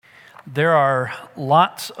There are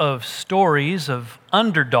lots of stories of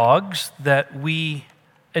underdogs that we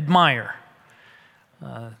admire.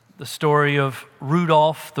 The story of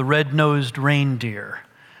Rudolph the Red-Nosed Reindeer,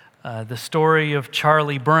 the story of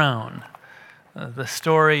Charlie Brown, the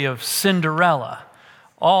story of Cinderella,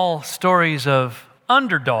 all stories of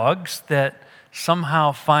underdogs that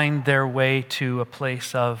somehow find their way to a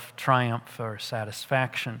place of triumph or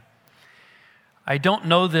satisfaction. I don't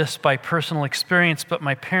know this by personal experience, but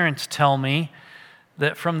my parents tell me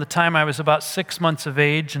that from the time I was about 6 months of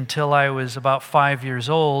age until I was about 5 years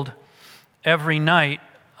old, every night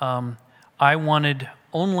I wanted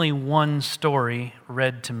only one story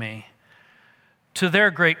read to me. To their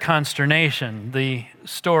great consternation, the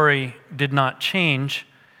story did not change.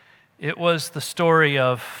 It was the story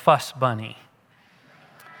of Fuss Bunny.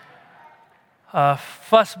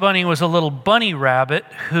 Fuss Bunny was a little bunny rabbit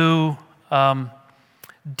who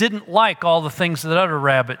didn't like all the things that other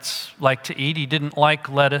rabbits like to eat. He didn't like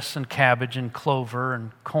lettuce and cabbage and clover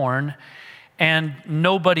and corn, and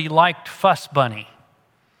nobody liked Fuss Bunny.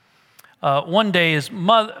 One day his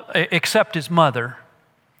mother, except his mother,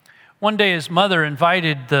 one day his mother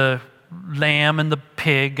invited the lamb and the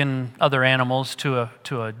pig and other animals to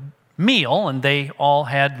a meal, and they all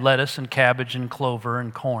had lettuce and cabbage and clover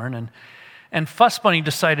and corn, and Fuss Bunny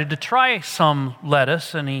decided to try some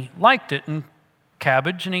lettuce, and he liked it, and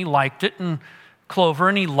cabbage, and he liked it, and clover,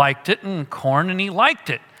 and he liked it, and corn, and he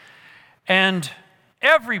liked it. And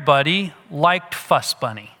everybody liked Fuss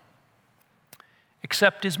Bunny,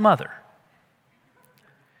 except his mother.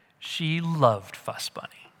 She loved Fuss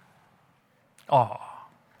Bunny. Oh,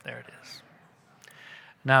 there it is.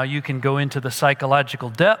 Now you can go into the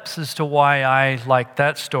psychological depths as to why I liked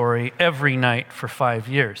that story every night for 5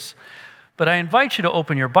 years. But I invite you to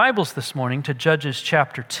open your Bibles this morning to Judges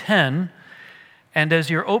chapter 10. And as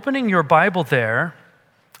you're opening your Bible there,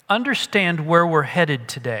 understand where we're headed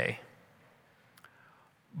today.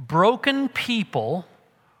 Broken people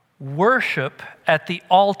worship at the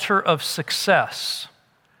altar of success.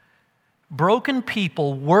 Broken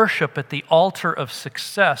people worship at the altar of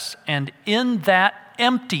success, and in that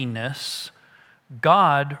emptiness,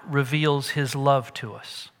 God reveals His love to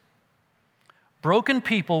us. Broken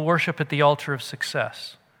people worship at the altar of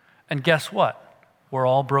success. And guess what? We're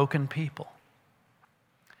all broken people.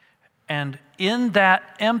 And in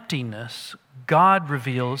that emptiness, God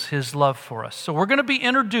reveals His love for us. So we're going to be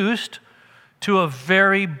introduced to a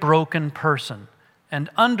very broken person, an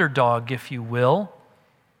underdog, if you will,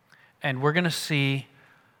 and we're going to see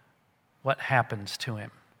what happens to him.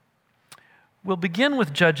 We'll begin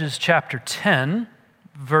with Judges chapter 10,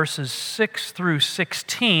 verses 6 through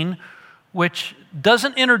 16, which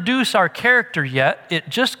doesn't introduce our character yet. It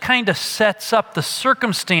just kind of sets up the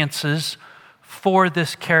circumstances for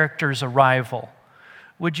this character's arrival.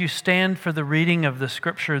 Would you stand for the reading of the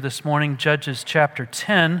scripture this morning, Judges chapter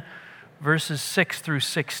 10, verses 6 through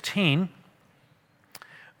 16.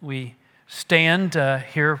 We stand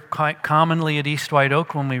here quite commonly at East White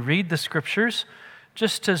Oak when we read the scriptures,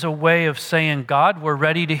 just as a way of saying, God, we're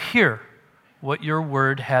ready to hear what your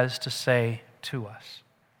word has to say to us.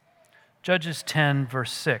 Judges 10,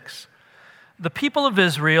 verse 6. The people of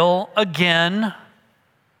Israel again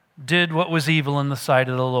did what was evil in the sight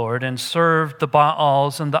of the Lord and served the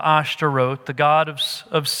Baals and the Ashtaroth, the god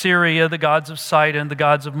of Syria, the gods of Sidon, the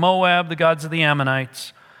gods of Moab, the gods of the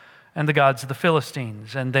Ammonites, and the gods of the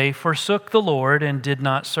Philistines. And they forsook the Lord and did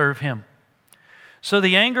not serve him. So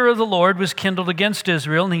the anger of the Lord was kindled against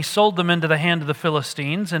Israel, and he sold them into the hand of the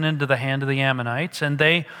Philistines and into the hand of the Ammonites, and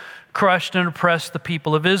they crushed and oppressed the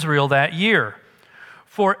people of Israel that year.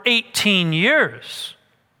 For 18 years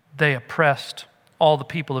they oppressed all the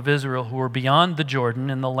people of Israel who were beyond the Jordan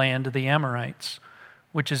in the land of the Amorites,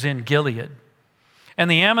 which is in Gilead. And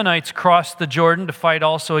the Ammonites crossed the Jordan to fight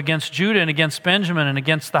also against Judah and against Benjamin and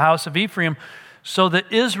against the house of Ephraim, so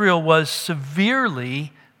that Israel was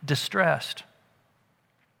severely distressed.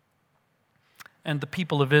 And the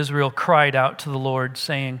people of Israel cried out to the Lord,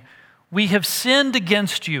 saying, We have sinned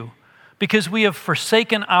against you, because we have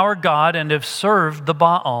forsaken our God and have served the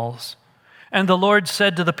Baals. And the Lord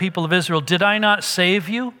said to the people of Israel, Did I not save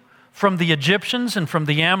you from the Egyptians and from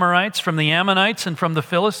the Amorites, from the Ammonites and from the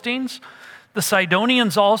Philistines? The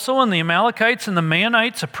Sidonians also and the Amalekites and the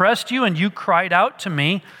Maonites oppressed you, and you cried out to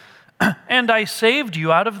me, and I saved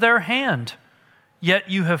you out of their hand. Yet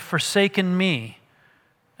you have forsaken me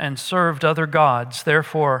and served other gods.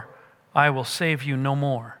 Therefore, I will save you no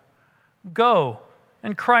more. Go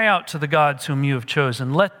and cry out to the gods whom you have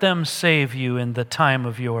chosen. Let them save you in the time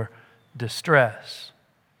of your distress.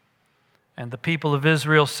 And the people of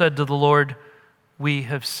Israel said to the Lord, We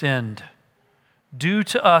have sinned. Do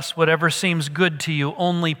to us whatever seems good to you,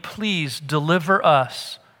 only please deliver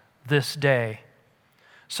us this day."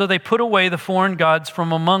 So they put away the foreign gods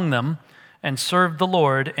from among them and served the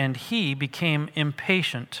Lord, and he became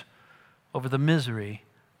impatient over the misery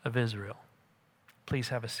of Israel. Please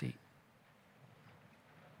have a seat.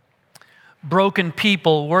 Broken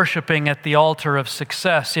people worshiping at the altar of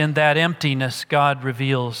success. In that emptiness, God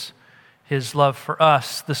reveals his love for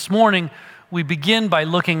us. This morning, we begin by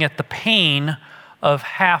looking at the pain of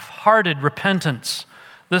half-hearted repentance.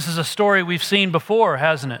 This is a story we've seen before,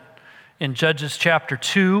 hasn't it? In Judges chapter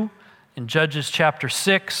 2, in Judges chapter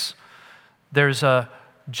 6, there's a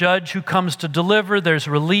judge who comes to deliver, there's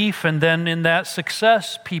relief, and then in that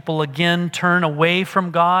success, people again turn away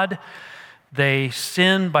from God. They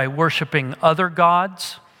sin by worshiping other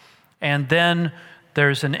gods, and then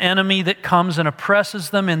there's an enemy that comes and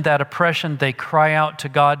oppresses them. In that oppression, they cry out to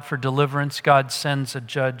God for deliverance. God sends a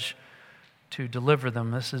judge to deliver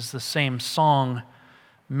them. This is the same song,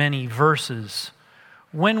 many verses.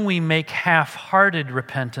 When we make half-hearted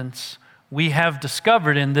repentance, we have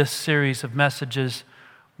discovered in this series of messages,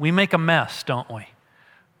 we make a mess, don't we?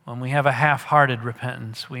 When we have a half-hearted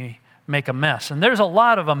repentance, we make a mess. And there's a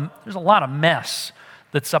lot of mess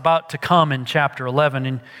that's about to come in chapter 11.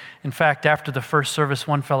 And in fact, after the first service,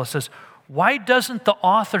 one fellow says, "Why doesn't the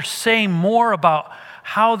author say more about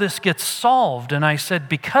how this gets solved?" And I said,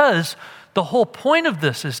 because the whole point of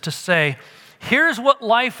this is to say, here's what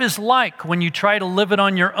life is like when you try to live it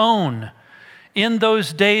on your own. In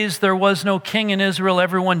those days, there was no king in Israel.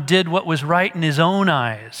 Everyone did what was right in his own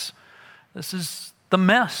eyes. This is the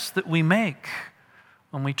mess that we make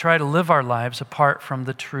when we try to live our lives apart from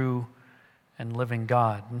the true and living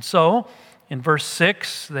God. And so, in verse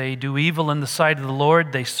 6, they do evil in the sight of the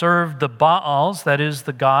Lord. They serve the Baals, that is,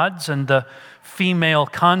 the gods, and the female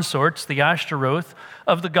consorts, the Ashtaroth,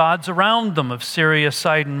 of the gods around them, of Syria,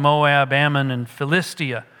 Sidon, Moab, Ammon, and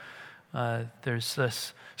Philistia. There's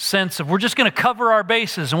this sense of, we're just going to cover our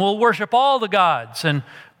bases and we'll worship all the gods. And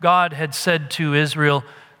God had said to Israel,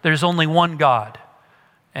 there's only one God,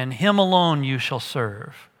 and him alone you shall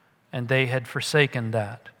serve. And they had forsaken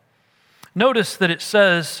that. Notice that it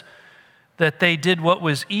says that they did what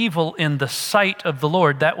was evil in the sight of the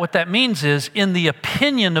Lord. What that means is in the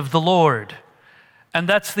opinion of the Lord. And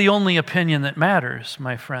that's the only opinion that matters,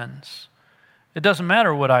 my friends. It doesn't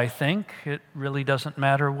matter what I think. It really doesn't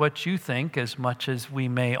matter what you think, as much as we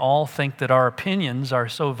may all think that our opinions are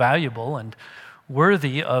so valuable and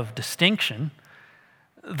worthy of distinction.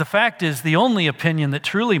 The fact is, the only opinion that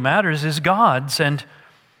truly matters is God's, and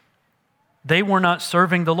they were not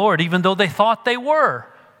serving the Lord, even though they thought they were.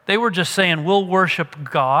 They were just saying, we'll worship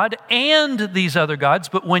God and these other gods,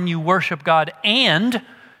 but when you worship God and,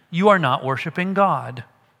 you are not worshiping God.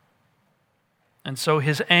 And so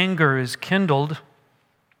his anger is kindled,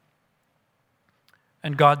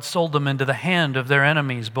 and God sold them into the hand of their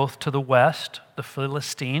enemies, both to the west, the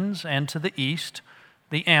Philistines, and to the east,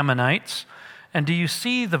 the Ammonites. And do you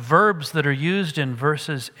see the verbs that are used in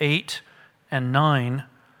verses 8 and 9?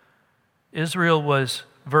 Israel was,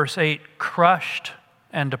 verse 8, crushed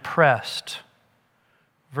and oppressed.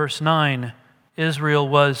 Verse 9, Israel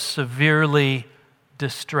was severely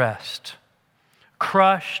distressed.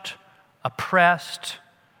 Crushed, oppressed,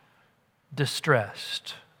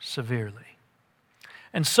 distressed severely.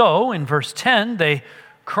 And so, in verse 10, they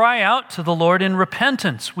cry out to the Lord in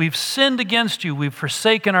repentance. We've sinned against you. We've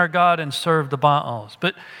forsaken our God and served the Baals.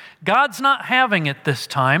 But God's not having it this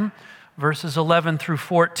time. Verses 11 through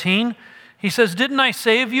 14, he says, didn't I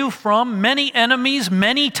save you from many enemies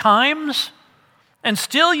many times? And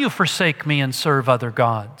still you forsake me and serve other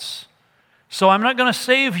gods. So I'm not going to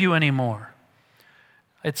save you anymore.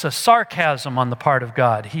 It's a sarcasm on the part of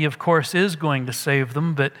God. He, of course, is going to save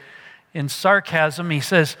them, but in sarcasm, he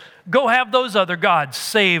says, go have those other gods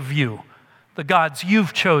save you, the gods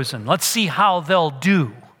you've chosen. Let's see how they'll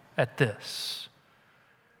do at this.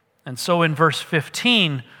 And so in verse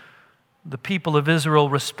 15, the people of Israel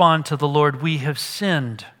respond to the Lord, we have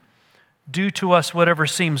sinned. Do to us whatever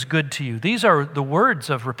seems good to you. These are the words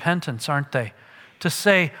of repentance, aren't they? To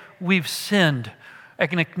say, we've sinned,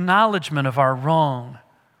 an acknowledgement of our wrong.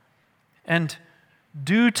 And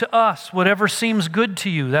do to us whatever seems good to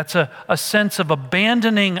you. That's a sense of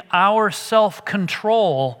abandoning our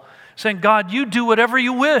self-control, saying, God, you do whatever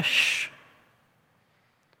you wish.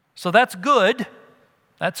 So that's good.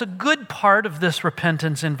 That's a good part of this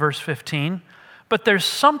repentance in verse 15. But there's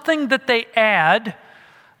something that they add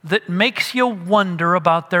that makes you wonder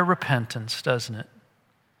about their repentance, doesn't it?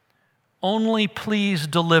 Only please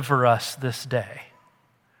deliver us this day.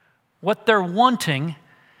 What they're wanting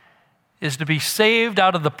is to be saved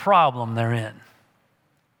out of the problem they're in.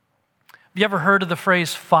 Have you ever heard of the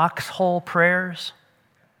phrase foxhole prayers?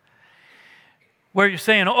 Where you're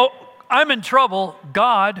saying, oh, I'm in trouble,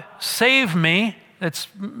 God, save me. It's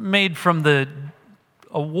made from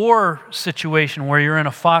a war situation where you're in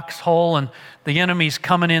a foxhole and the enemy's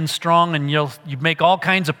coming in strong, and you make all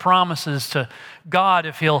kinds of promises to God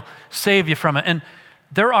if he'll save you from it. And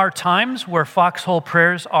there are times where foxhole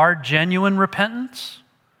prayers are genuine repentance,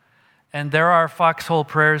 and there are foxhole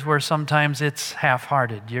prayers where sometimes it's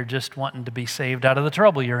half-hearted. You're just wanting to be saved out of the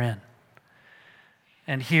trouble you're in.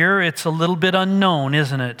 And here it's a little bit unknown,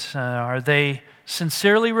 isn't it? Are they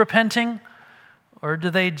sincerely repenting, or do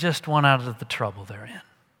they just want out of the trouble they're in?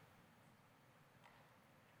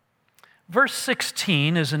 Verse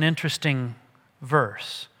 16 is an interesting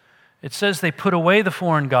verse. It says they put away the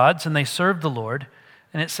foreign gods and they served the Lord.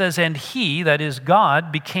 And it says, and he, that is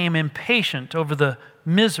God, became impatient over the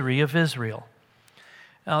misery of Israel.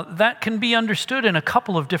 Now, that can be understood in a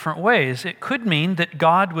couple of different ways. It could mean that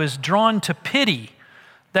God was drawn to pity.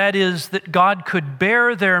 That is, that God could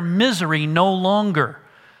bear their misery no longer.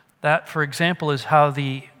 That, for example, is how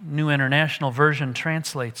the New International Version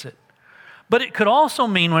translates it. But it could also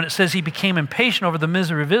mean, when it says he became impatient over the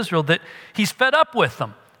misery of Israel, that he's fed up with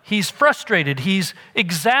them. He's frustrated. He's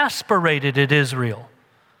exasperated at Israel.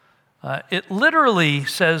 It literally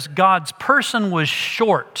says God's person was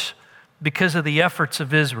short because of the efforts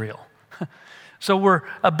of Israel. So we're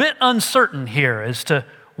a bit uncertain here as to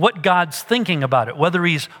what God's thinking about it, whether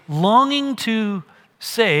he's longing to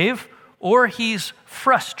save or he's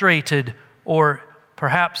frustrated or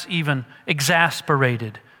perhaps even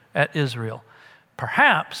exasperated at Israel.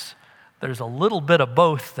 Perhaps there's a little bit of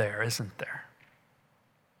both there, isn't there?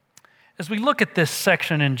 As we look at this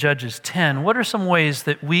section in Judges 10, what are some ways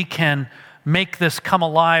that we can make this come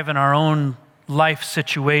alive in our own life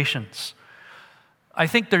situations? I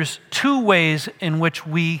think there's two ways in which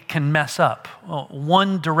we can mess up,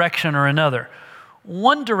 one direction or another.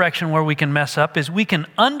 One direction where we can mess up is we can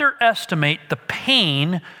underestimate the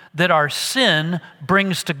pain that our sin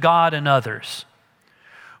brings to God and others.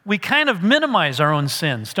 We kind of minimize our own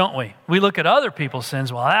sins, don't we? We look at other people's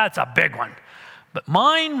sins, well, that's a big one. But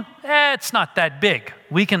mine, it's not that big.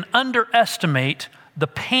 We can underestimate the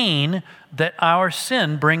pain that our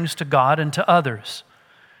sin brings to God and to others.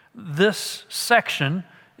 This section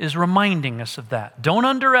is reminding us of that. Don't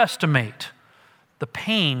underestimate the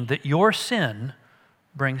pain that your sin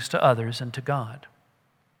brings to others and to God.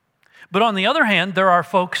 But on the other hand, there are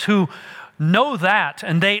folks who know that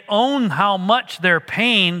and they own how much their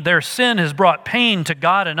pain, their sin has brought pain to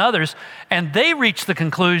God and others, and they reach the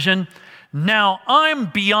conclusion, now I'm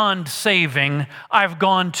beyond saving. I've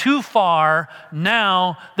gone too far.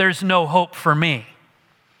 Now there's no hope for me.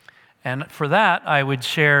 And for that, I would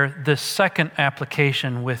share this second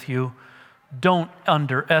application with you. Don't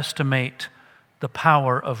underestimate the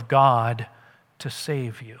power of God to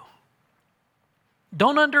save you.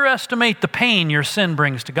 Don't underestimate the pain your sin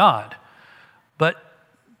brings to God, but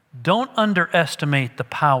don't underestimate the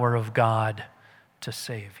power of God to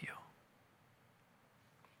save you.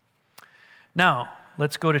 Now,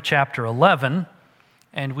 let's go to chapter 11,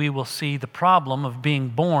 and we will see the problem of being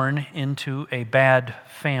born into a bad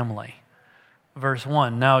family. Verse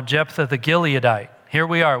 1, now Jephthah the Gileadite, here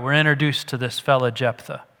we are, we're introduced to this fella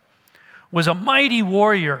Jephthah, was a mighty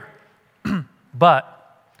warrior,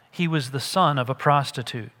 but he was the son of a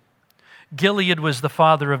prostitute. Gilead was the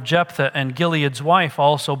father of Jephthah, and Gilead's wife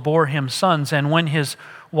also bore him sons. And when his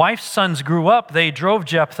wife's sons grew up, they drove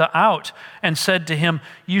Jephthah out and said to him,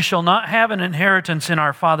 you shall not have an inheritance in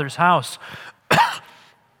our father's house,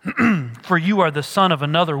 for you are the son of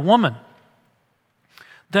another woman.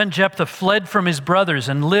 Then Jephthah fled from his brothers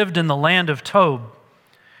and lived in the land of Tob.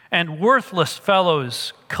 And worthless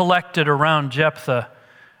fellows collected around Jephthah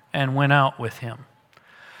and went out with him.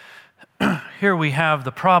 Here we have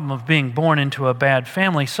the problem of being born into a bad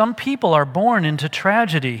family. Some people are born into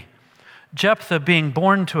tragedy. Jephthah being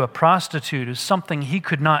born to a prostitute is something he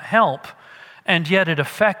could not help, and yet it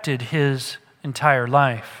affected his entire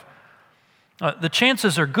life. The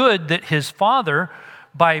chances are good that his father,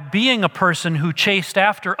 by being a person who chased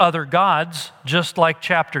after other gods, just like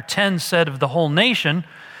chapter 10 said of the whole nation,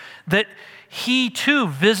 that he too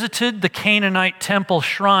visited the Canaanite temple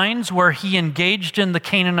shrines where he engaged in the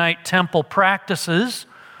Canaanite temple practices,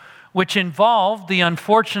 which involved the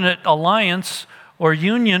unfortunate alliance or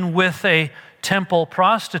union with a temple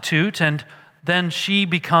prostitute, and then she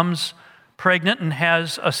becomes pregnant and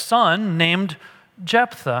has a son named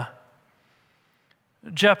Jephthah.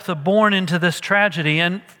 Jephthah born into this tragedy,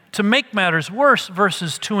 and to make matters worse,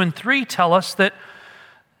 verses 2 and 3 tell us that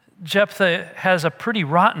Jephthah has a pretty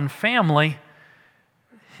rotten family.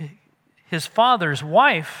 his father's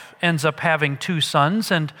wife ends up having 2 sons,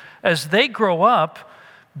 and as they grow up,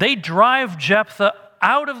 they drive Jephthah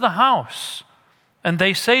out of the house, and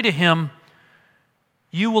they say to him,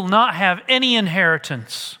 "You will not have any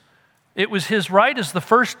inheritance." It was his right as the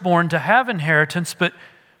firstborn to have inheritance, but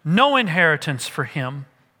no inheritance for him.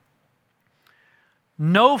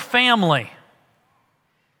 No family.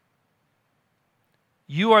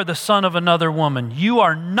 You are the son of another woman. You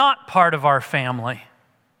are not part of our family.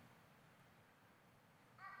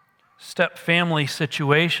 Step-family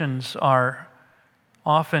situations are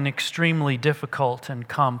often extremely difficult and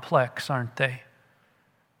complex, aren't they?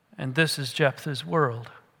 And this is Jephthah's world.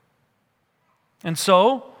 And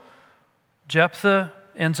so, Jephthah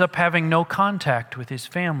ends up having no contact with his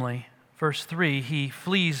family. Verse 3, he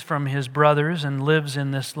flees from his brothers and lives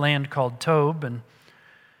in this land called Tob. And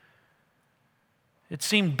it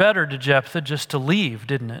seemed better to Jephthah just to leave,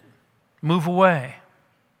 didn't it? Move away.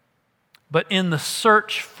 But in the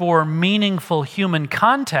search for meaningful human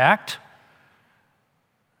contact,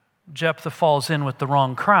 Jephthah falls in with the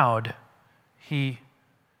wrong crowd. He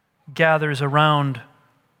gathers around,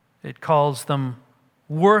 it calls them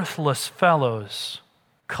worthless fellows,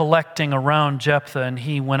 collecting around Jephthah, and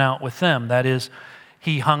he went out with them. That is,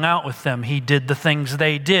 he hung out with them. He did the things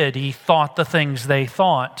they did. He thought the things they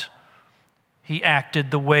thought. He acted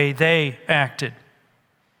the way they acted.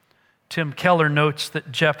 Tim Keller notes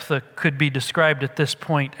that Jephthah could be described at this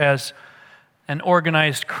point as an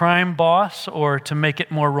organized crime boss, or to make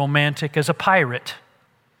it more romantic, as a pirate.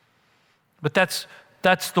 But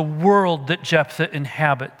that's the world that Jephthah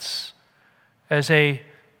inhabits, as a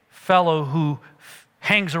fellow who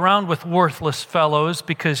hangs around with worthless fellows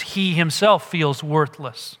because he himself feels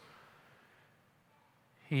worthless.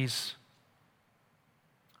 He's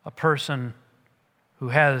a person who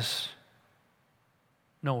has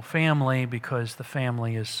no family because the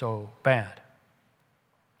family is so bad.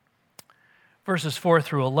 Verses 4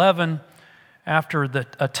 through 11, after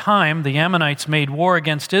a time, the Ammonites made war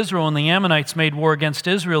against Israel, and the Ammonites made war against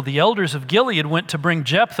Israel. The elders of Gilead went to bring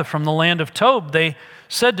Jephthah from the land of Tob. They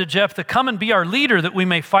said to Jephthah, "Come and be our leader that we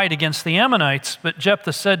may fight against the Ammonites." But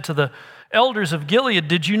Jephthah said to the elders of Gilead,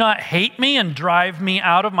 "Did you not hate me and drive me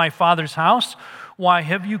out of my father's house? Why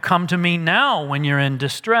have you come to me now when you're in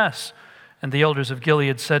distress?" And the elders of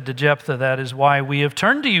Gilead said to Jephthah, "That is why we have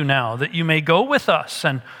turned to you now, that you may go with us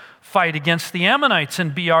and fight against the Ammonites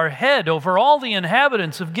and be our head over all the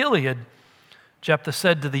inhabitants of Gilead." Jephthah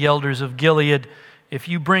said to the elders of Gilead, "If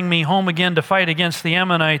you bring me home again to fight against the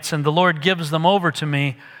Ammonites and the Lord gives them over to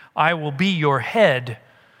me, I will be your head."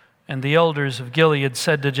 And the elders of Gilead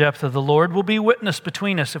said to Jephthah, "The Lord will be witness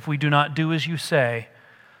between us if we do not do as you say."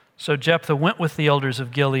 So Jephthah went with the elders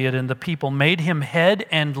of Gilead, and the people made him head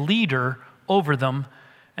and leader over them.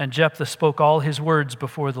 And Jephthah spoke all his words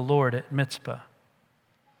before the Lord at Mizpah.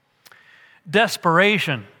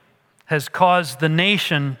 Desperation has caused the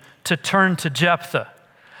nation to turn to Jephthah.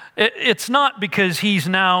 It's not because he's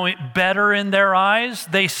now better in their eyes.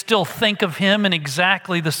 They still think of him in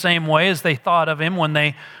exactly the same way as they thought of him when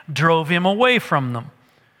they drove him away from them.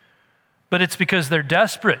 But it's because they're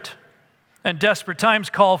desperate. And desperate times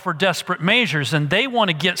call for desperate measures, and they want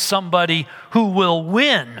to get somebody who will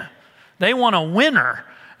win. They want a winner.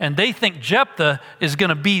 And they think Jephthah is going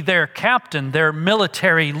to be their captain, their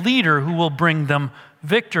military leader who will bring them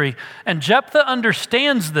victory. And Jephthah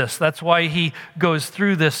understands this. That's why he goes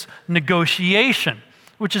through this negotiation,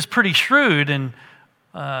 which is pretty shrewd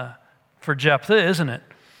for Jephthah, isn't it?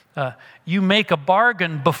 You make a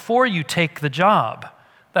bargain before you take the job.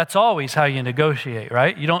 That's always how you negotiate,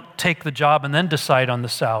 right? You don't take the job and then decide on the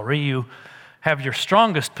salary. You have your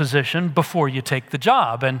strongest position before you take the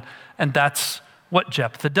job. And that's what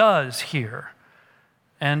Jephthah does here.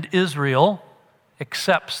 And Israel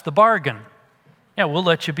accepts the bargain. Yeah, we'll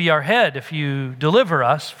let you be our head if you deliver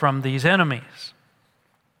us from these enemies.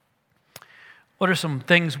 What are some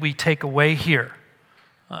things we take away here?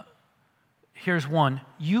 Here's one.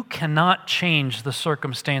 You cannot change the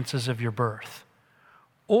circumstances of your birth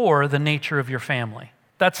or the nature of your family.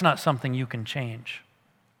 That's not something you can change.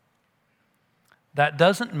 That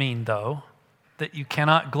doesn't mean, though, that you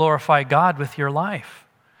cannot glorify God with your life.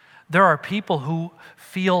 There are people who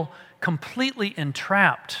feel completely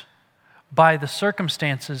entrapped by the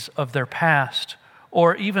circumstances of their past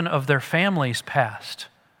or even of their family's past.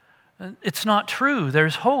 It's not true.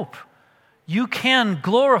 There's hope. You can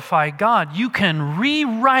glorify God. You can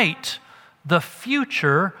rewrite the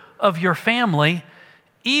future of your family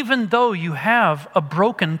even though you have a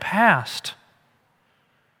broken past.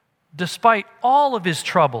 Despite all of his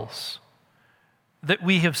troubles that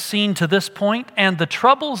we have seen to this point and the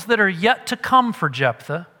troubles that are yet to come for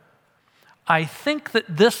Jephthah, I think that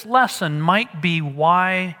this lesson might be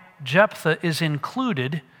why Jephthah is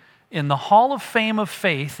included in the Hall of Fame of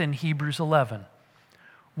Faith in Hebrews 11.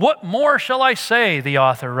 What more shall I say, the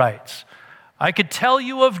author writes? I could tell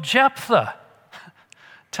you of Jephthah,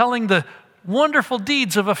 telling the wonderful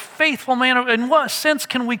deeds of a faithful man. In what sense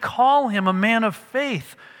can we call him a man of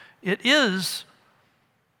faith? It is,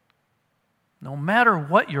 no matter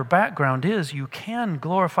what your background is, you can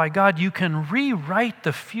glorify God. You can rewrite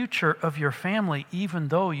the future of your family even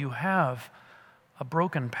though you have a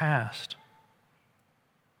broken past.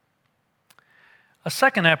 A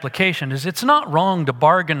second application is it's not wrong to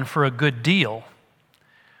bargain for a good deal,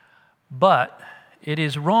 but it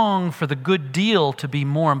is wrong for the good deal to be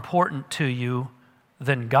more important to you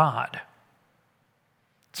than God.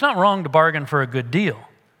 It's not wrong to bargain for a good deal,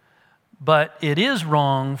 but it is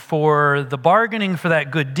wrong for the bargaining for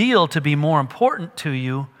that good deal to be more important to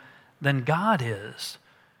you than God is.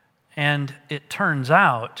 And it turns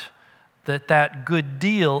out that that good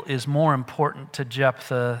deal is more important to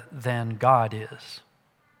Jephthah than God is.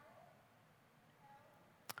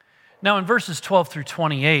 Now in verses 12 through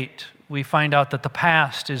 28, we find out that the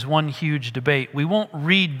past is one huge debate. We won't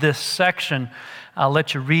read this section. I'll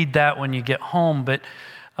let you read that when you get home, but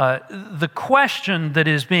the question that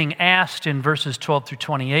is being asked in verses 12 through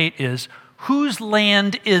 28 is, whose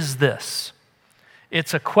land is this?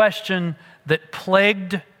 It's a question that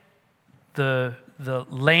plagued the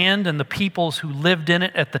land and the peoples who lived in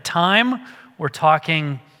it at the time. We're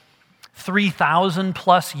talking 3,000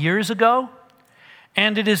 plus years ago.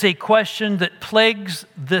 And it is a question that plagues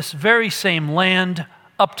this very same land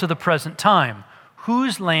up to the present time.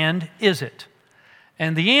 Whose land is it?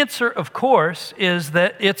 And the answer, of course, is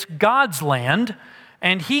that it's God's land,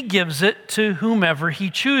 and He gives it to whomever He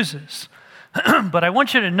chooses. But I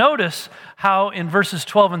want you to notice how in verses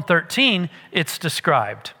 12 and 13 it's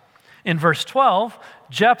described. In verse 12,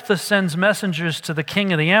 Jephthah sends messengers to the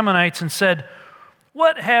king of the Ammonites and said,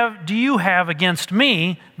 "What do you have against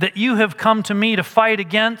me that you have come to me to fight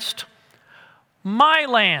against my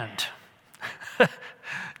land?"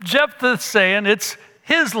 Jephthah's saying it's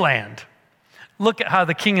his land. Look at how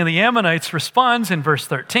the king of the Ammonites responds in verse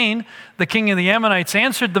 13. The king of the Ammonites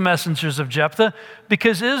answered the messengers of Jephthah,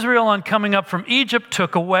 "Because Israel on coming up from Egypt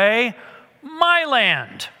took away my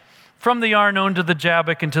land from the Arnon to the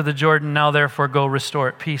Jabbok and to the Jordan. Now therefore go restore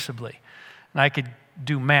it peaceably." And I could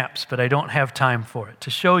do maps, but I don't have time for it, to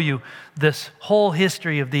show you this whole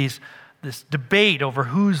history of this debate over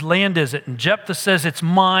whose land is it. And Jephthah says it's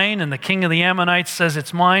mine, and the king of the Ammonites says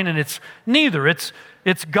it's mine, and it's neither.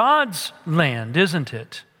 It's God's land, isn't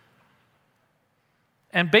it?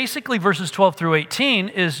 And basically verses 12 through 18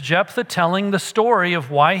 is Jephthah telling the story of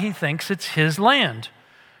why he thinks it's his land.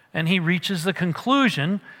 And he reaches the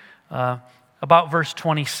conclusion about verse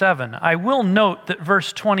 27. I will note that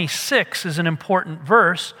verse 26 is an important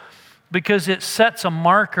verse because it sets a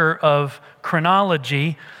marker of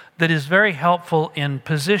chronology that is very helpful in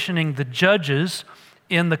positioning the judges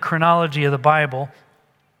in the chronology of the Bible.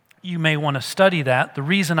 You may want to study that. The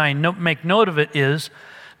reason I make note of it is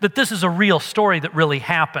that this is a real story that really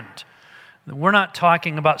happened. We're not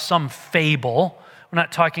talking about some fable. We're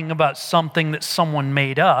not talking about something that someone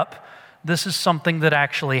made up. This is something that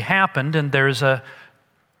actually happened, and there's a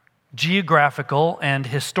geographical and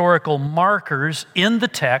historical markers in the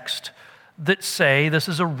text that say this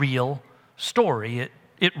is a real story.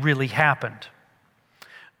 It really happened.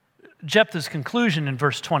 Jephthah's conclusion in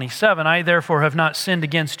verse 27, "I therefore have not sinned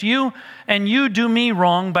against you, and you do me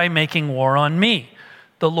wrong by making war on me.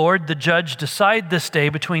 The Lord, the judge, decide this day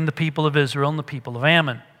between the people of Israel and the people of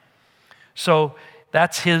Ammon." So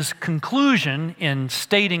that's his conclusion in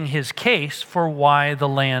stating his case for why the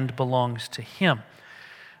land belongs to him.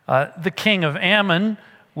 The king of Ammon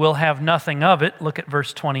will have nothing of it. Look at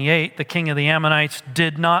verse 28. The king of the Ammonites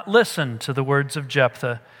did not listen to the words of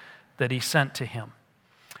Jephthah that he sent to him.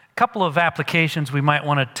 A couple of applications we might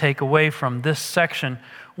want to take away from this section.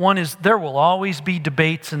 One is there will always be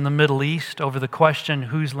debates in the Middle East over the question,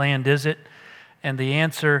 whose land is it? And the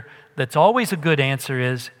answer that's always a good answer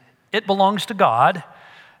is, it belongs to God,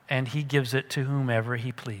 and He gives it to whomever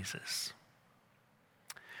He pleases.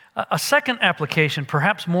 A second application,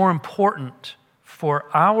 perhaps more important for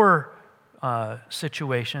our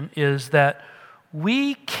situation, is that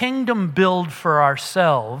we kingdom build for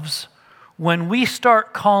ourselves when we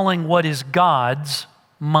start calling what is God's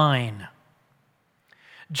mine.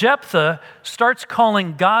 Jephthah starts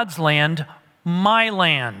calling God's land my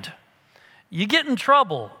land. You get in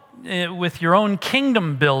trouble with your own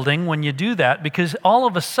kingdom building when you do that, because all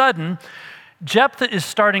of a sudden, Jephthah is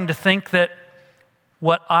starting to think that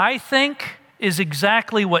what I think is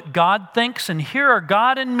exactly what God thinks, and here are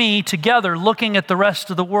God and me together looking at the rest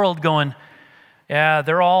of the world going, yeah,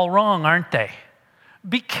 they're all wrong, aren't they?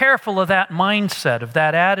 Be careful of that mindset, of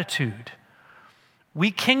that attitude.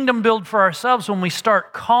 We kingdom build for ourselves when we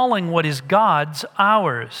start calling what is God's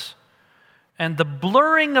ours. And the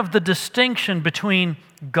blurring of the distinction between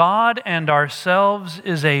God and ourselves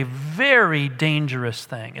is a very dangerous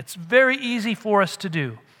thing. It's very easy for us to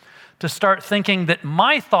do, to start thinking that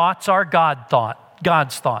my thoughts are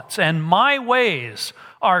God's thoughts, and my ways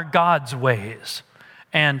are God's ways.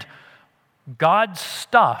 And God's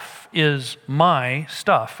stuff is my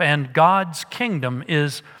stuff, and God's kingdom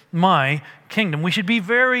is my kingdom. We should be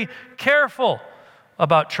very careful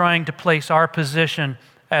about trying to place our position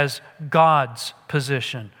as God's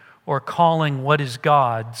position or calling what is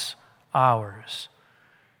God's ours.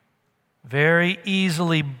 Very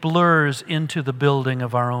easily blurs into the building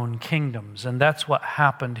of our own kingdoms, and that's what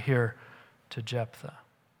happened here to Jephthah.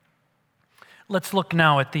 Let's look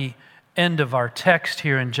now at the end of our text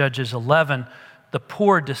here in Judges 11, the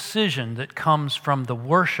poor decision that comes from the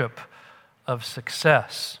worship of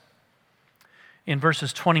success. In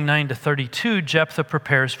verses 29 to 32, Jephthah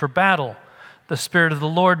prepares for battle. The Spirit of the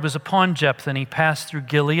Lord was upon Jephthah, and he passed through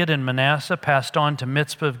Gilead and Manasseh, passed on to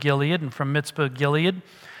Mizpah of Gilead, and from Mizpah of Gilead,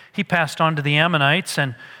 he passed on to the Ammonites.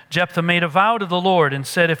 And Jephthah made a vow to the Lord and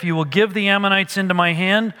said, if you will give the Ammonites into my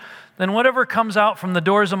hand, then whatever comes out from the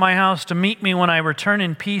doors of my house to meet me when I return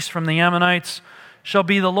in peace from the Ammonites shall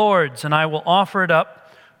be the Lord's, and I will offer it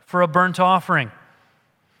up for a burnt offering.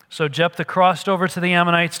 So Jephthah crossed over to the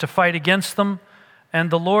Ammonites to fight against them, and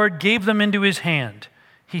the Lord gave them into his hand.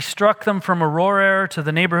 He struck them from Aroer to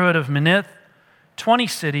the neighborhood of Minnith, 20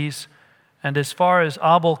 cities, and as far as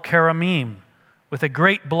Abel Keramim, with a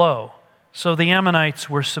great blow. So the Ammonites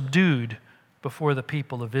were subdued before the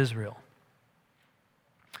people of Israel.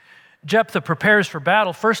 Jephthah prepares for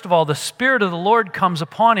battle. First of all, the Spirit of the Lord comes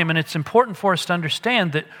upon him, and it's important for us to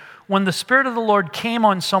understand that when the Spirit of the Lord came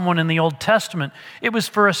on someone in the Old Testament, it was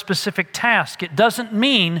for a specific task. It doesn't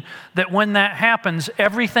mean that when that happens,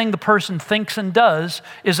 everything the person thinks and does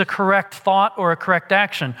is a correct thought or a correct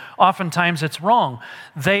action. Oftentimes it's wrong.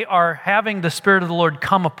 They are having the Spirit of the Lord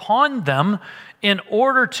come upon them in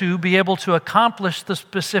order to be able to accomplish the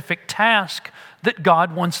specific task that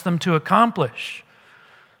God wants them to accomplish.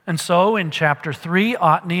 And so in chapter 3,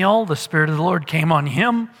 Othniel, the Spirit of the Lord came on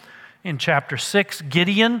him. In chapter 6,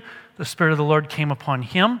 Gideon, the Spirit of the Lord came upon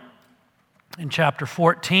him. In chapter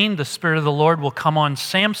 14, the Spirit of the Lord will come on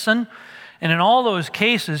Samson. And in all those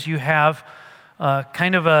cases, you have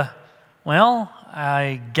kind of a, well,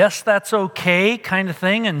 I guess that's okay kind of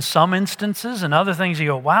thing in some instances. And other things you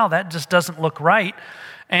go, wow, that just doesn't look right.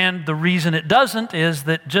 And the reason it doesn't is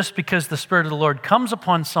that just because the Spirit of the Lord comes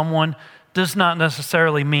upon someone does not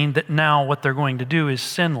necessarily mean that now what they're going to do is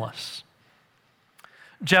sinless.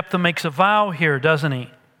 Jephthah makes a vow here, doesn't he?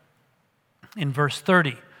 In verse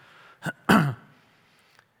 30, I'll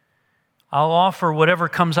offer whatever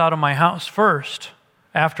comes out of my house first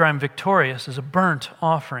after I'm victorious as a burnt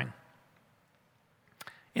offering.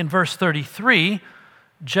 In verse 33,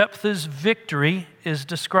 Jephthah's victory is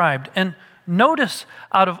described. And notice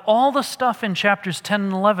out of all the stuff in chapters 10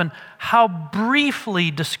 and 11, how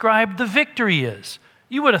briefly described the victory is.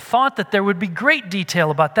 You would have thought that there would be great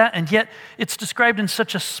detail about that, and yet it's described in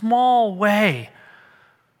such a small way.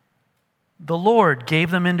 The Lord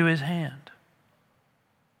gave them into his hand.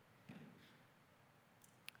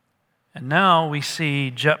 And now we see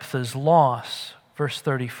Jephthah's loss, verse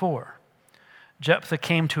 34. Jephthah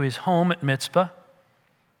came to his home at Mizpah,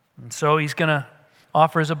 and so he's going to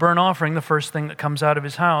offer as a burnt offering the first thing that comes out of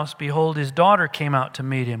his house. Behold, his daughter came out to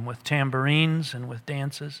meet him with tambourines and with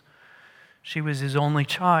dances. She was his only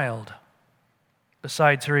child.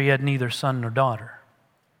 Besides her, he had neither son nor daughter.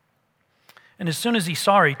 And as soon as he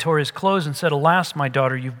saw her, he tore his clothes and said, Alas, my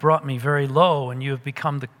daughter, you've brought me very low, and you have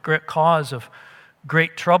become the great cause of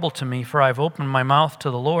great trouble to me, for I have opened my mouth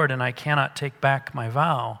to the Lord, and I cannot take back my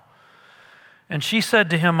vow. And she said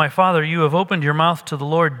to him, My father, you have opened your mouth to the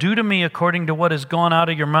Lord. Do to me according to what has gone out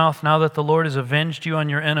of your mouth, now that the Lord has avenged you on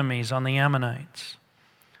your enemies, on the Ammonites.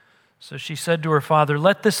 So she said to her father,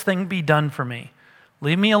 Let this thing be done for me.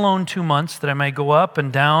 Leave me alone 2 months, that I may go up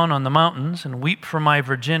and down on the mountains and weep for my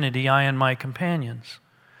virginity, I and my companions.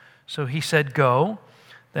 So he said, Go.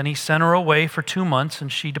 Then he sent her away for 2 months,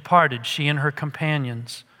 and she departed, she and her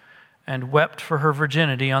companions, and wept for her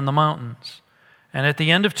virginity on the mountains. And at the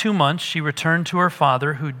end of 2 months, she returned to her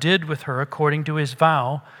father, who did with her according to his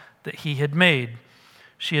vow that he had made.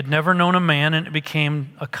 She had never known a man, and it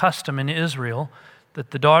became a custom in Israel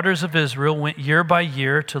that the daughters of Israel went year by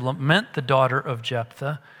year to lament the daughter of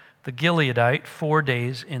Jephthah, the Gileadite, 4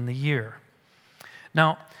 days in the year.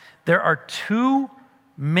 Now, there are two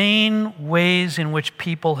main ways in which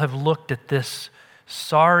people have looked at this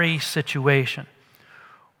sorry situation.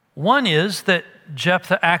 One is that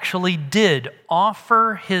Jephthah actually did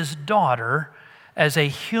offer his daughter as a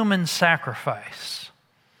human sacrifice.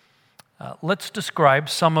 Let's describe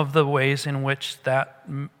some of the ways in which that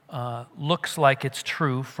looks like it's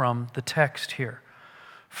true from the text here.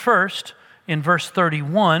 First, in verse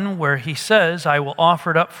 31, where he says, I will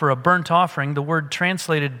offer it up for a burnt offering, the word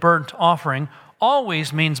translated burnt offering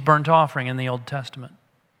always means burnt offering in the Old Testament.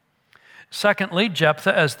 Secondly,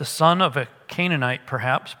 Jephthah, as the son of a Canaanite,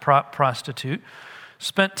 perhaps, prostitute,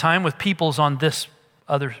 spent time with peoples on this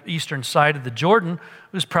other eastern side of the Jordan,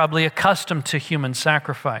 was probably accustomed to human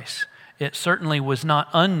sacrifice. It certainly was not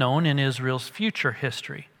unknown in Israel's future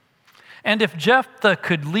history. And if Jephthah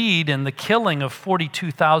could lead in the killing of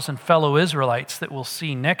 42,000 fellow Israelites that we'll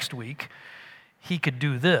see next week, he could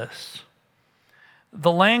do this.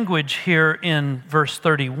 The language here in verse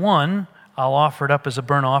 31, I'll offer it up as a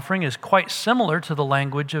burnt offering, is quite similar to the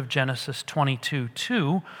language of Genesis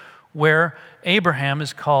 22:2, where Abraham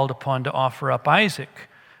is called upon to offer up Isaac,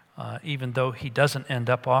 even though he doesn't end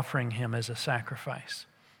up offering him as a sacrifice.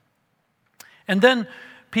 And then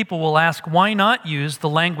people will ask, why not use the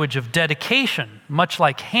language of dedication, much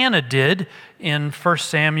like Hannah did in 1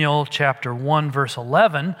 Samuel chapter 1, verse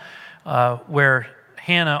 11, where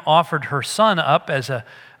Hannah offered her son up as a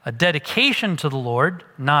dedication to the Lord,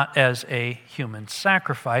 not as a human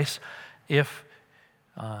sacrifice. If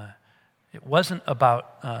it wasn't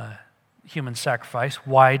about human sacrifice,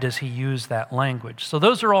 why does he use that language? So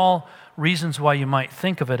those are all reasons why you might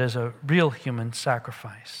think of it as a real human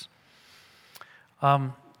sacrifice.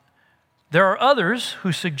 There are others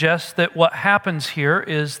who suggest that what happens here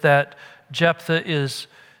is that Jephthah is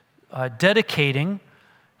dedicating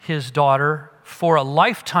his daughter for a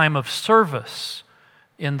lifetime of service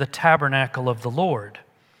in the tabernacle of the Lord.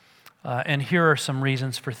 And here are some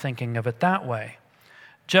reasons for thinking of it that way.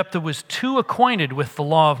 Jephthah was too acquainted with the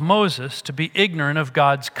law of Moses to be ignorant of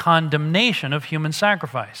God's condemnation of human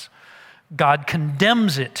sacrifice. God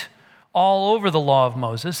condemns it all over the law of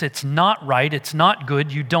Moses. It's not right, it's not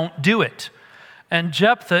good, you don't do it. And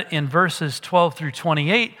Jephthah in verses 12 through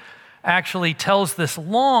 28 actually tells this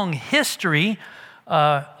long history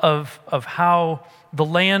of how the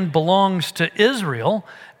land belongs to Israel,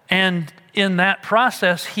 and in that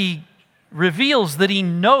process he reveals that he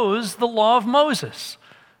knows the law of Moses.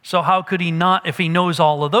 So how could he not, if he knows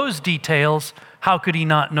all of those details, how could he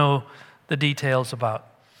not know the details about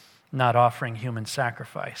not offering human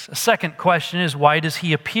sacrifice? A second question is, why does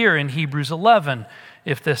he appear in Hebrews 11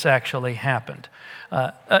 if this actually happened?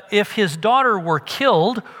 If his daughter were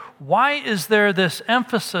killed, why is there this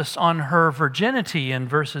emphasis on her virginity in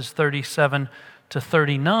verses 37 to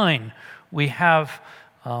 39? We have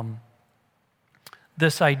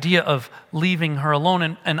this idea of leaving her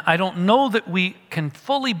alone, and I don't know that we can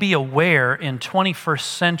fully be aware in 21st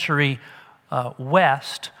century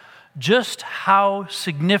West just how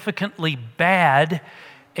significantly bad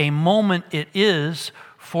a moment it is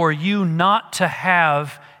for you not to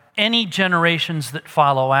have any generations that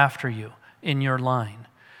follow after you in your line.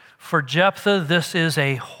 For Jephthah, this is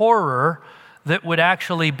a horror that would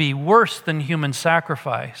actually be worse than human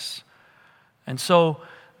sacrifice. And so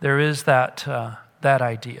there is that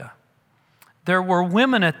idea. There were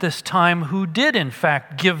women at this time who did, in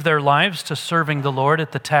fact, give their lives to serving the Lord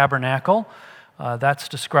at the tabernacle. That's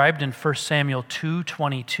described in 1 Samuel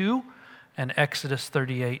 2:22 and Exodus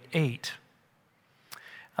 38:8.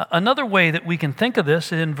 Another way that we can think of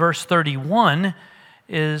this in verse 31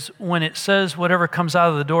 is when it says, whatever comes out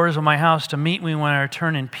of the doors of my house to meet me when I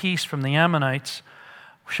return in peace from the Ammonites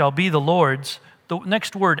shall be the Lord's. The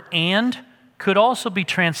next word, and, could also be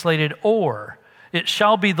translated or. It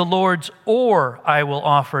shall be the Lord's, or I will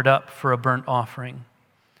offer it up for a burnt offering.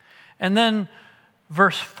 And then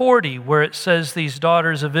verse 40, where it says these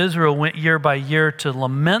daughters of Israel went year by year to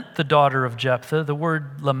lament the daughter of Jephthah. The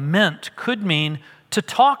word lament could mean to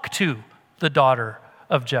talk to the daughter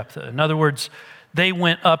of Jephthah. In other words, they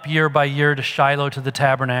went up year by year to Shiloh, to the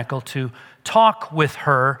tabernacle, to talk with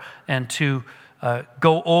her and to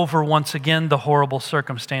go over once again the horrible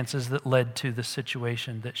circumstances that led to the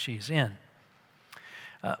situation that she's in.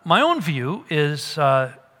 My own view is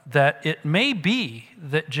that it may be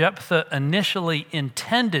that Jephthah initially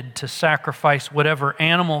intended to sacrifice whatever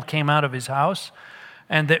animal came out of his house,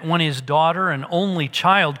 and that when his daughter and only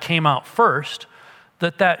child came out first,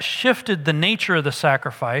 that shifted the nature of the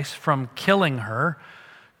sacrifice from killing her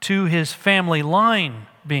to his family line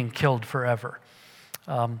being killed forever.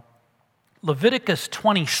 Leviticus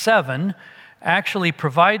 27 actually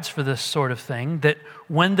provides for this sort of thing, that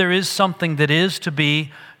when there is something that is to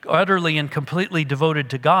be utterly and completely devoted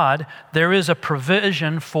to God, there is a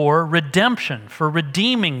provision for redemption, for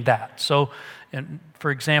redeeming that. So,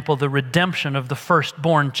 for example, the redemption of the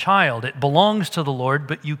firstborn child. It belongs to the Lord,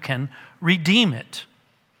 but you can redeem it.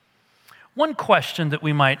 One question that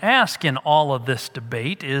we might ask in all of this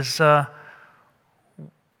debate is the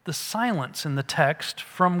silence in the text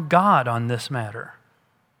from God on this matter.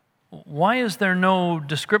 Why is there no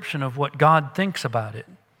description of what God thinks about it?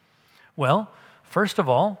 Well, first of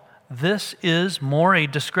all, this is more a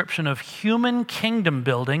description of human kingdom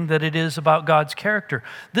building than it is about God's character.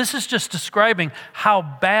 This is just describing how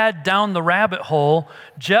bad down the rabbit hole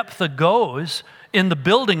Jephthah goes in the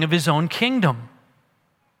building of his own kingdom.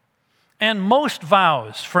 And most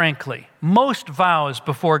vows, frankly, most vows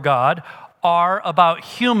before God are about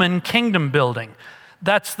human kingdom building.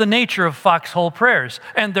 That's the nature of foxhole prayers.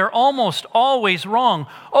 And they're almost always wrong.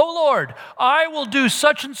 Oh Lord, I will do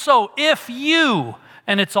such and so if you.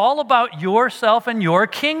 And it's all about yourself and your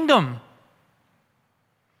kingdom.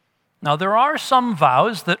 Now, there are some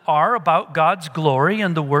vows that are about God's glory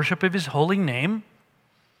and the worship of His holy name.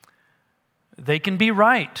 They can be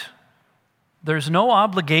right. There's no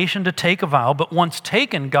obligation to take a vow, but once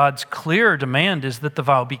taken, God's clear demand is that the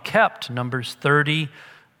vow be kept. Numbers 30,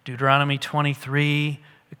 Deuteronomy 23,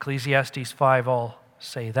 Ecclesiastes 5 all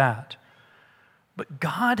say that. But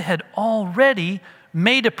God had already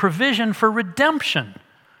made a provision for redemption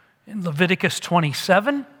in Leviticus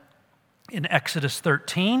 27, in Exodus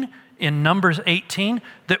 13, in Numbers 18,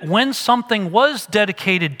 that when something was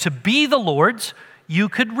dedicated to be the Lord's, you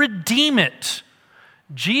could redeem it.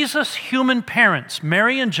 Jesus' human parents,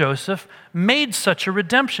 Mary and Joseph, made such a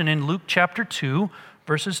redemption in Luke chapter 2,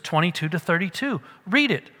 verses 22 to 32.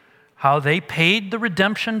 Read it, how they paid the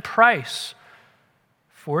redemption price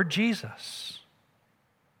for Jesus.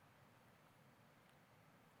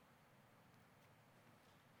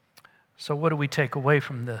 So what do we take away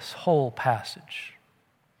from this whole passage?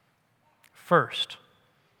 First,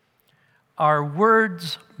 our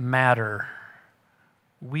words matter.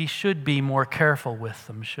 We should be more careful with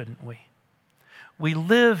them, shouldn't we? We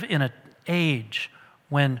live in an age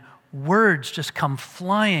when words just come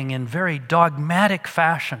flying in very dogmatic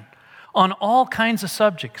fashion on all kinds of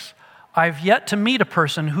subjects. I've yet to meet a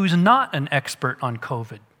person who's not an expert on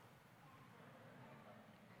COVID.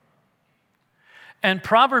 And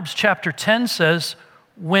Proverbs chapter 10 says,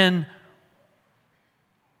 when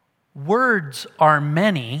words are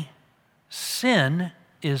many, sin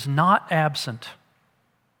is not absent.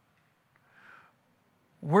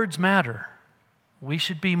 Words matter. We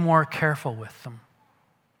should be more careful with them.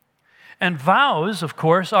 And vows, of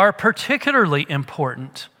course, are particularly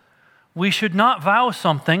important. We should not vow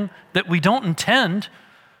something that we don't intend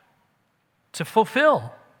to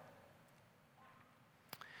fulfill.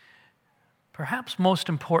 Perhaps most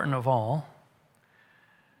important of all,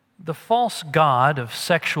 the false god of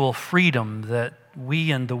sexual freedom that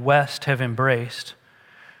we in the West have embraced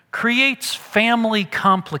creates family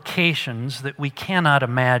complications that we cannot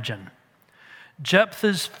imagine.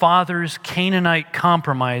 Jephthah's father's Canaanite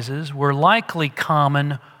compromises were likely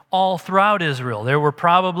common all throughout Israel. There were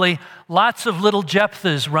probably lots of little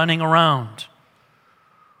Jephthahs running around.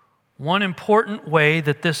 One important way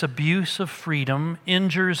that this abuse of freedom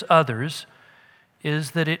injures others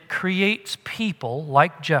is that it creates people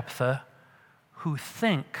like Jephthah who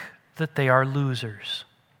think that they are losers.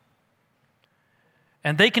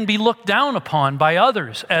 And they can be looked down upon by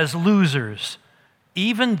others as losers,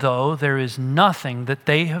 even though there is nothing that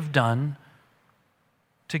they have done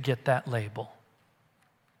to get that label.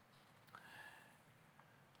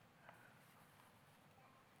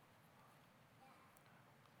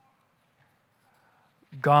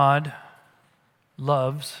 God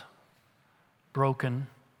loves broken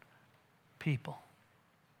people.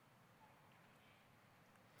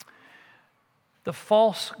 The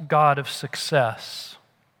false god of success,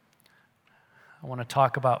 I want to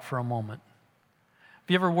talk about for a moment. Have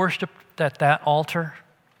you ever worshiped at that altar?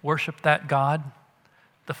 Worshiped that God?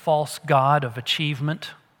 The false god of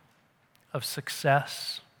achievement, of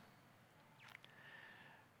success?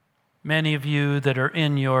 Many of you that are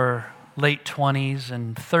in your late 20s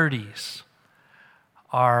and 30s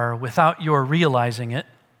are, without your realizing it,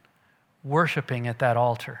 worshiping at that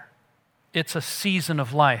altar. It's a season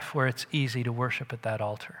of life where it's easy to worship at that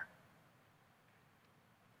altar.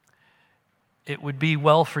 It would be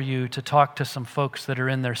well for you to talk to some folks that are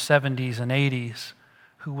in their 70s and 80s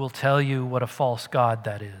who will tell you what a false god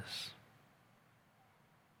that is.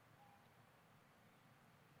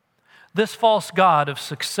 This false god of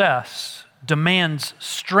success demands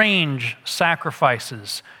strange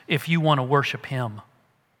sacrifices if you want to worship him.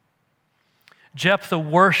 Jephthah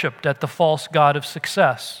worshiped at the false god of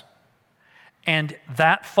success, and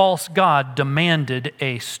that false god demanded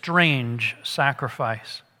a strange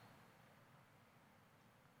sacrifice.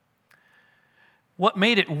 What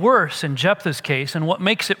made it worse in Jephthah's case, and what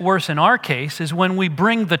makes it worse in our case, is when we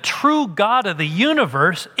bring the true God of the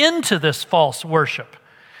universe into this false worship.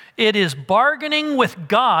 It is bargaining with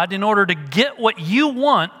God in order to get what you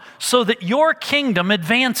want so that your kingdom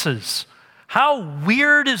advances. How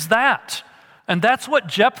weird is that? And that's what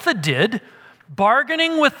Jephthah did,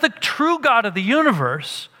 bargaining with the true God of the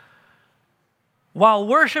universe while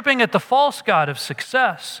worshiping at the false god of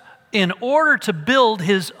success in order to build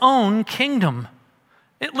his own kingdom.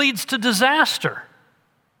 It leads to disaster.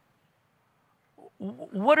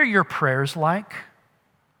 What are your prayers like?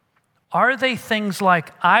 Are they things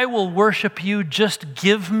like, I will worship you, just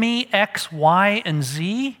give me X, Y, and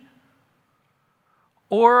Z?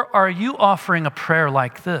 Or are you offering a prayer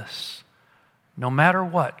like this? No matter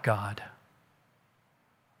what, God,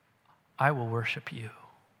 I will worship you.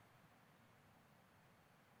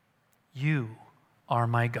 You are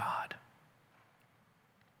my God.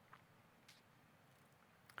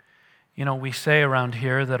 You know, we say around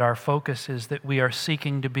here that our focus is that we are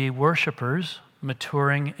seeking to be worshipers,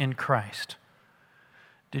 maturing in Christ.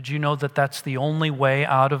 Did you know that that's the only way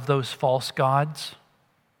out of those false gods?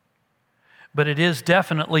 But it is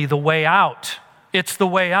definitely the way out. It's the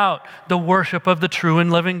way out, the worship of the true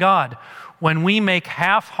and living God. When we make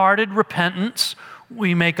half-hearted repentance,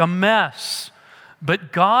 we make a mess.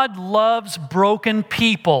 But God loves broken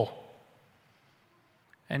people.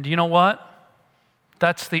 And you know what?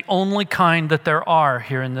 That's the only kind that there are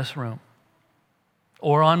here in this room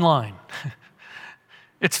or online.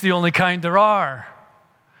 It's the only kind there are.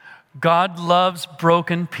 God loves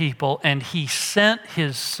broken people, and he sent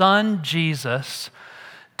his son Jesus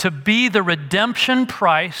to be the redemption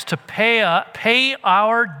price, to pay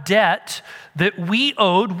our debt that we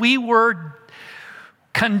owed. We were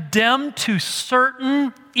condemned to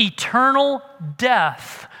certain eternal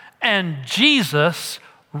death, and Jesus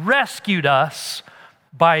rescued us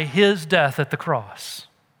by his death at the cross.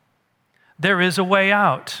 There is a way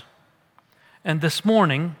out. And this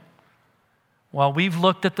morning, while we've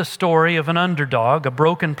looked at the story of an underdog, a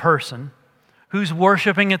broken person, who's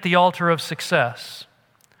worshiping at the altar of success,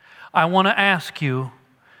 I want to ask you,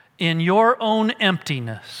 in your own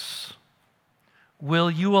emptiness,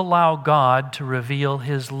 will you allow God to reveal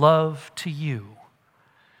his love to you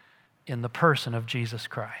in the person of Jesus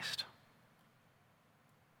Christ?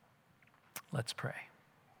 Let's pray.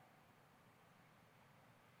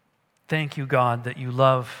 Thank you, God, that you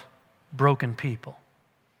love broken people.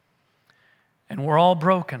 And we're all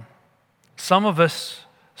broken. Some of us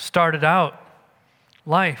started out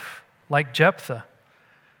life like Jephthah,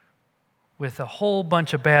 with a whole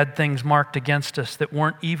bunch of bad things marked against us that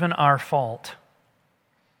weren't even our fault.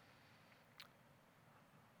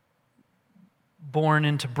 Born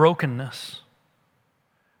into brokenness,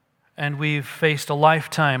 and we've faced a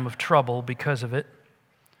lifetime of trouble because of it.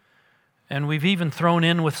 And we've even thrown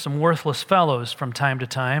in with some worthless fellows from time to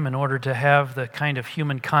time in order to have the kind of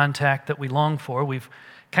human contact that we long for. We've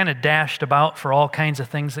kind of dashed about for all kinds of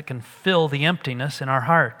things that can fill the emptiness in our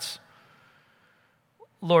hearts.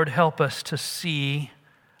 Lord, help us to see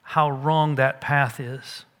how wrong that path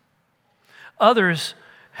is. Others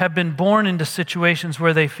have been born into situations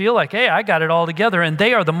where they feel like, hey, I got it all together, and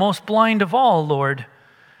they are the most blind of all, Lord.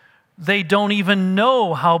 They don't even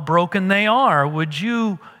know how broken they are. Would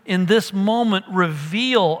you, in this moment,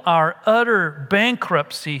 reveal our utter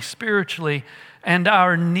bankruptcy spiritually and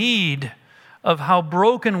our need of how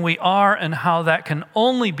broken we are, and how that can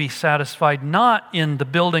only be satisfied not in the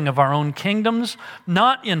building of our own kingdoms,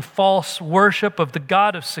 not in false worship of the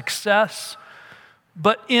God of success,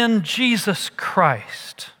 but in Jesus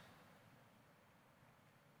Christ.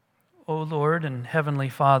 O Lord and Heavenly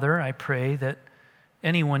Father, I pray that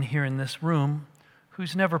anyone here in this room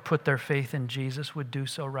who's never put their faith in Jesus would do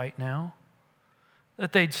so right now.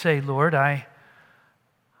 That they'd say, Lord,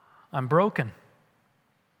 I'm broken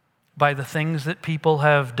by the things that people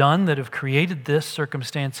have done that have created this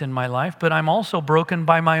circumstance in my life, but I'm also broken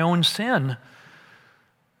by my own sin,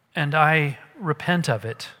 and I repent of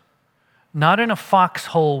it. Not in a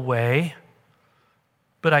foxhole way,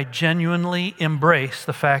 but I genuinely embrace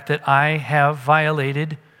the fact that I have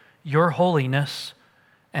violated your holiness,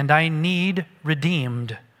 and I need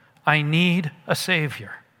redeemed. I need a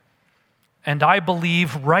Savior. And I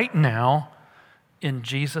believe right now in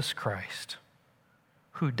Jesus Christ,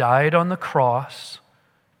 who died on the cross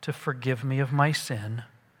to forgive me of my sin,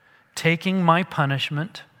 taking my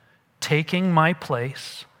punishment, taking my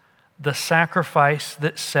place, the sacrifice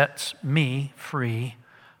that sets me free.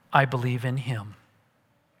 I believe in him.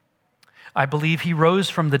 I believe he rose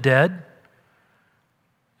from the dead,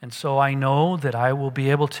 and so I know that I will be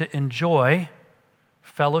able to enjoy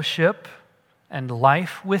fellowship and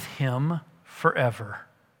life with him forever.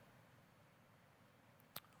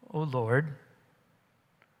 Oh Lord,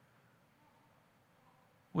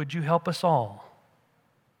 would you help us all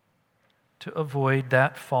to avoid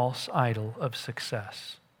that false idol of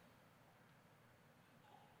success?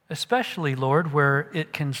 Especially, Lord, where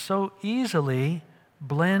it can so easily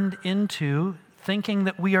blend into thinking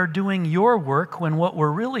that we are doing your work when what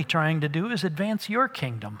we're really trying to do is advance your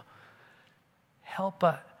kingdom. Help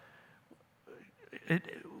us.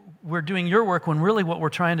 We're doing your work when really what we're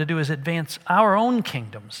trying to do is advance our own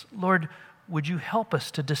kingdoms. Lord, would you help us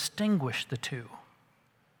to distinguish the two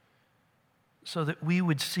so that we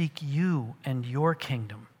would seek you and your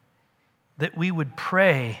kingdom, that we would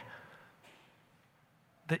pray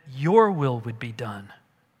that your will would be done,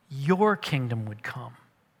 your kingdom would come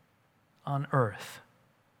on earth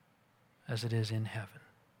as it is in heaven.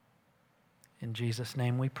 In Jesus'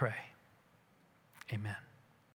 name we pray. Amen.